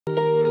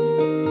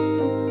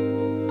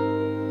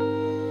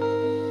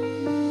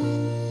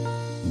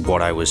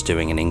what I was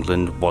doing in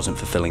England wasn't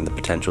fulfilling the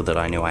potential that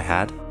I knew I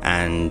had,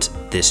 and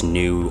this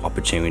new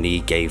opportunity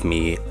gave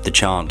me the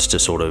chance to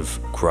sort of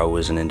grow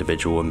as an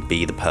individual and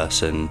be the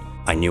person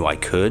I knew I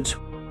could.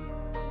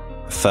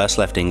 First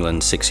left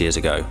England 6 years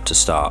ago to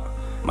start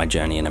my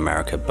journey in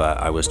America, but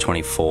I was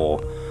 24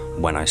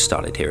 when I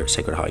started here at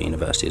Sacred Heart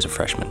University as a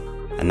freshman.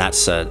 And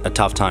that's a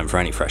tough time for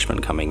any freshman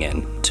coming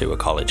in to a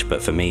college,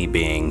 but for me,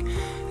 being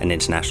an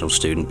international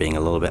student, being a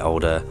little bit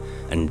older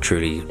and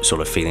truly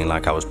sort of feeling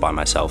like I was by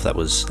myself, that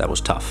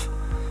was tough.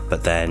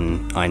 But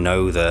then I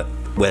know that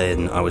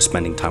when I was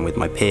spending time with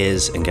my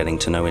peers and getting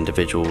to know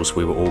individuals,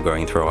 we were all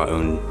going through our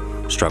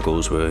own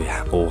struggles, we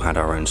all had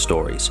our own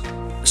stories.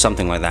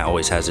 Something like that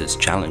always has its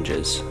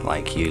challenges,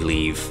 like you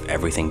leave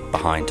everything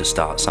behind to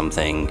start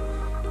something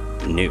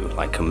new,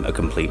 like a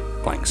complete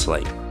blank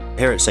slate.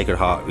 Here at Sacred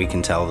Heart, we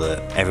can tell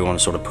that everyone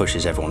sort of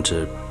pushes everyone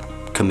to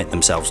commit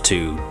themselves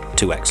to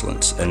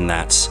excellence, and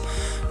that's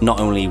not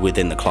only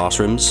within the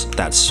classrooms,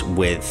 that's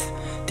with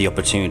the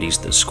opportunities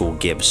that school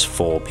gives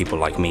for people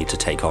like me to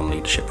take on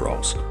leadership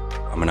roles.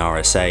 I'm an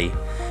RSA,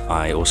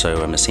 I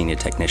also am a senior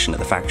technician at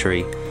the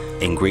factory.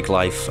 In Greek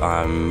life,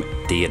 I'm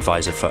the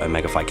advisor for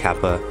Omega Phi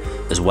Kappa,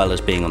 as well as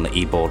being on the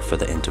e-board for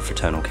the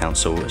Interfraternal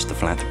Council as the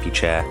philanthropy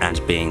chair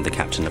and being the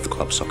captain of the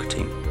club soccer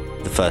team.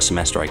 The first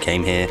semester I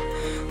came here,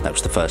 that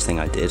was the first thing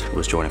I did,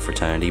 was join a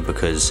fraternity,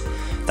 because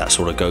that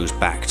sort of goes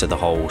back to the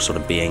whole sort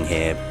of being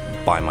here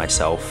by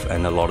myself,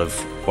 and a lot of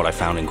what I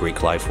found in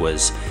Greek life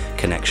was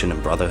connection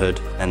and brotherhood,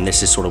 and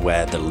this is sort of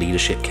where the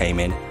leadership came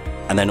in.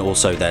 And then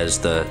also there's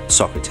the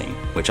soccer team,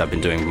 which I've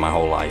been doing my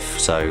whole life,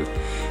 so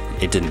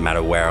it didn't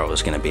matter where I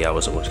was going to be, I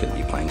was always going to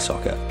be playing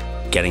soccer.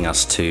 Getting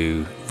us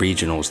to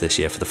regionals this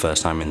year for the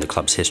first time in the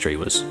club's history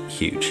was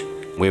huge.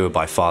 We were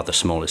by far the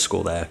smallest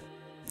school there.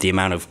 The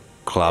amount of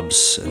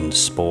clubs and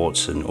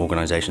sports and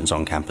organisations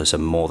on campus are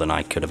more than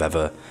I could have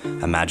ever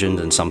imagined,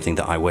 and something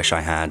that I wish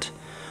I had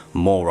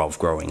more of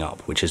growing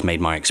up, which has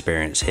made my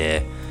experience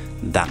here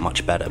that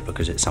much better,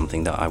 because it's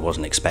something that I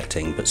wasn't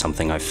expecting, but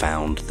something I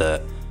found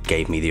that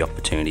gave me the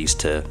opportunities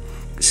to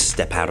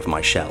step out of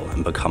my shell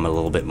and become a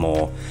little bit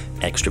more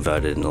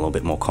extroverted and a little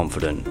bit more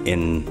confident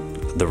in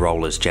the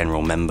role as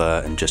general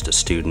member and just a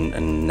student,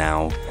 and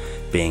now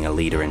being a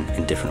leader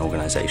in different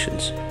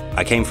organisations.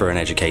 I came for an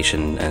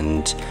education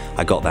and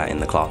I got that in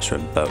the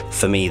classroom, but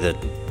for me the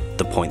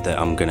point that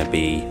I'm going to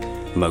be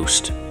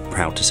most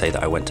proud to say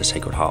that I went to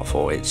Sacred Heart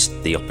for, it's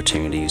the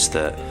opportunities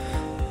that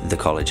the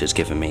college has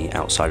given me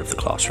outside of the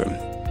classroom.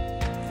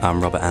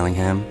 I'm Robert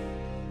Allingham,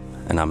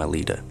 and I'm a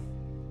leader.